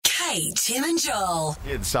Kate, Tim and Joel.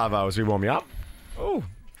 Yeah, the Savo as we warm you up. Oh,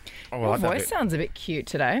 I Your like that voice bit. sounds a bit cute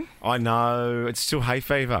today. I know. It's still hay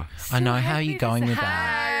fever. I know. How are you going with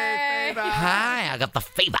that? Hey. Hi, I got the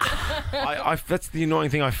fever. That's the annoying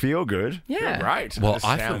thing. I feel good. Yeah. Feel great. Well, Just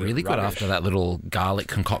I feel sounded really good rubbish. after that little garlic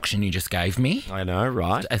concoction you just gave me. I know,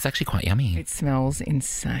 right? It's actually quite yummy. It smells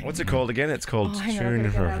insane. What's it called again? It's called. hang on,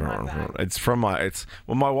 I've gotta get out of my It's from my.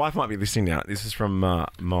 Well, my wife might be listening now. This is from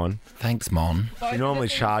Mon. Thanks, Mon. She normally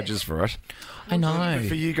charges for it. I know.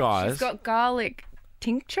 For you guys, It's got garlic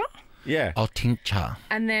tincture yeah. Oh, tincture.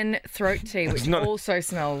 and then throat tea, which not- also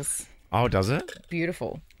smells Oh, does it?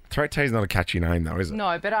 beautiful. Throat tea is not a catchy name, though, is it?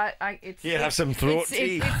 No, but it's... Yeah, have some throat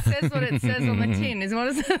tea. It says what it says on the tin, isn't what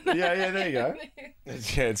it says? Yeah, there you go.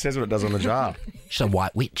 Yeah, it says what it does on the jar. She's a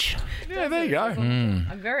white witch. Yeah, there you go.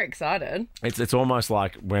 I'm very excited. It's almost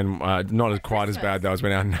like when, not quite as bad though, as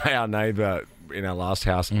when our neighbour in our last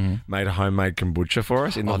house made a homemade kombucha for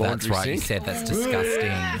us in the Oh, laundry that's right. You sink. said that's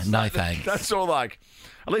disgusting. No thanks. That's all like,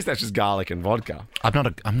 at least that's just garlic and vodka. I'm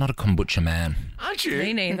not a kombucha man. Aren't you?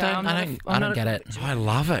 Me neither. I don't get it. I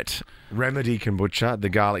love it. Remedy kombucha,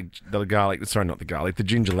 the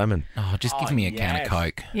ginger lemon. Oh, just give me a can yes. of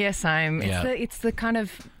Coke. Yeah, same. Yeah. It's the kind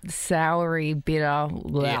of soury, bitter...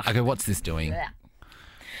 Yeah. Okay, what's this doing?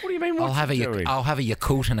 What do you mean? I'll have a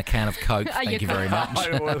Yakult and a can of Coke. Thank you very much.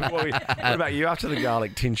 What about you? After the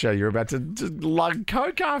garlic tincture, you're about to lug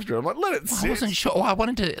Coke after it. I'm like, let it sit. I wasn't sure. Well,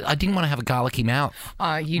 I didn't want to have a garlicky mouth.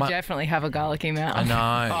 You definitely have a garlicky mouth. I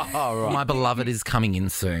know. Oh, right. My beloved is coming in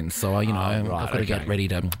soon, so right, I've got to get okay. ready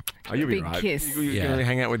to. Oh, you'll be Big right. kiss. You're Yeah. going to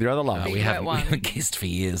hang out with your other love. We wet haven't one. kissed for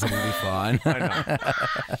years. We'll be fine.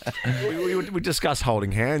 we discussed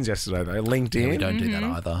holding hands yesterday, though. LinkedIn. We don't do that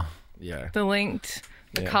either. Yeah. The linked,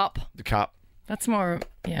 the Yeah. cup. The cup. That's more,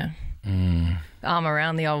 yeah. The arm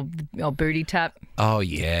around the old booty tap. Oh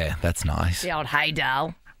yeah, that's nice. The old hey,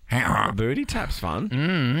 doll. A booty tap's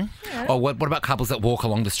fun. Oh, what about couples that walk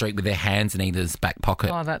along the street with their hands in either's back pocket?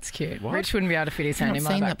 Oh, that's cute. Rich wouldn't be able to fit his I've hand not in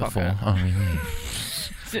my seen back that before. pocket. Oh really?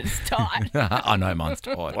 It's tight. I know mine's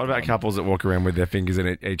tight. What about couples that walk around with their fingers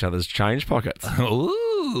in each other's change pockets? Ooh.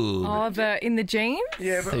 Oh, in the jeans?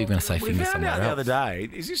 Yeah, I thought you were going to say we finger found out somewhere the else. other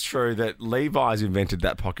day. Is this true that Levi's invented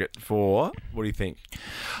that pocket for? What do you think?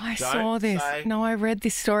 I saw this. say. No, I read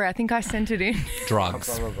this story. I think I sent it in.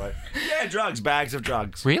 Drugs. Probably. Yeah, drugs. Bags of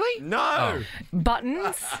drugs. Really? No.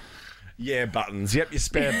 Buttons. Yeah, buttons. Yep, your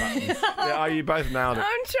spare buttons. Yeah, you both nailed it.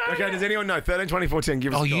 I'm trying Okay, to- does anyone know? 13, 24, 10,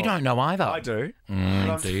 give us Oh, a call. you don't know either. I do.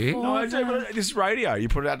 Do you? No, I do. But this is radio. You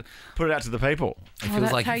put it out to the people. It feels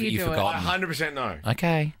that's like how you you've do it. I forgotten. 100% know.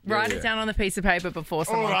 Okay. Write yeah. it down on a piece of paper before All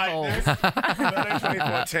someone right, calls. 13,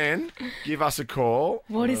 24, 10, give us a call.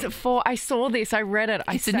 What is it for? I saw this. I read it.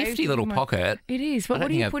 It's a nifty little pocket. It is. I But don't what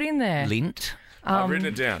do you think put in there? Lint? I've written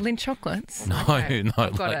it down. Lindt chocolates? No, Okay, no,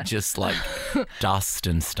 I've got like it. just like dust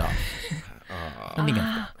and stuff. Don't think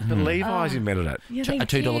But Levi's invented it. Yeah, a they $2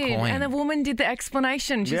 did. coin. And the woman did the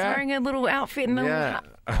explanation. She's Yeah. wearing a little outfit and Yeah.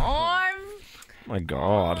 I'm My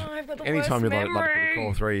God. Oh, I've got the Anytime worst you'd like to put a memory.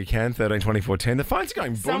 call through, you can. 13, 24, 10. The phones are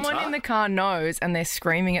going someone bunter. in the car knows and they're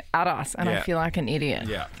screaming at us and Yeah. I feel like an idiot.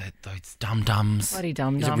 Yeah. those dum-dums. Bloody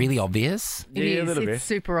dum-dums. Is it really obvious? It Yeah, a is. little It's bit.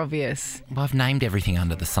 super obvious. Well, I've named everything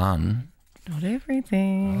under the sun. Not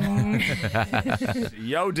everything.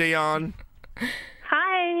 Yo, Dion.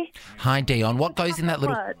 Hi. Hi, Dion. What goes in that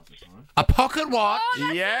little... What? A pocket watch?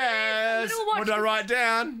 Yes. Little watch. What do I write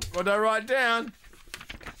down? What do I write down?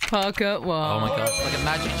 Pocket Oh, watch. my gosh. Like a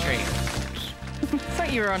magic trick. It's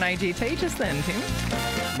like you were on AGT just then, Tim.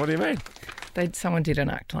 What do you mean? Someone did an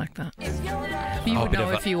act like that. You Oh, a would bit know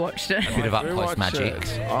of a- if you watched it. A bit of Do up-close watch magic.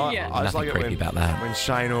 it. Yeah. I just Nothing like it creepy when, about that. when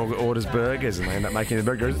Shane orders burgers and they end up making the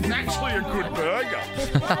burger. It's actually a good burger.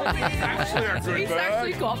 Actually a good He's burger.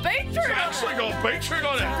 actually got beetroot. It's actually got beetroot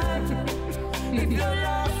on it.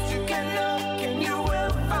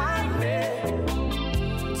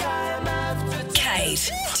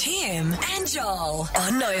 Kate, Tim and Joel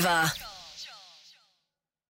on Nova.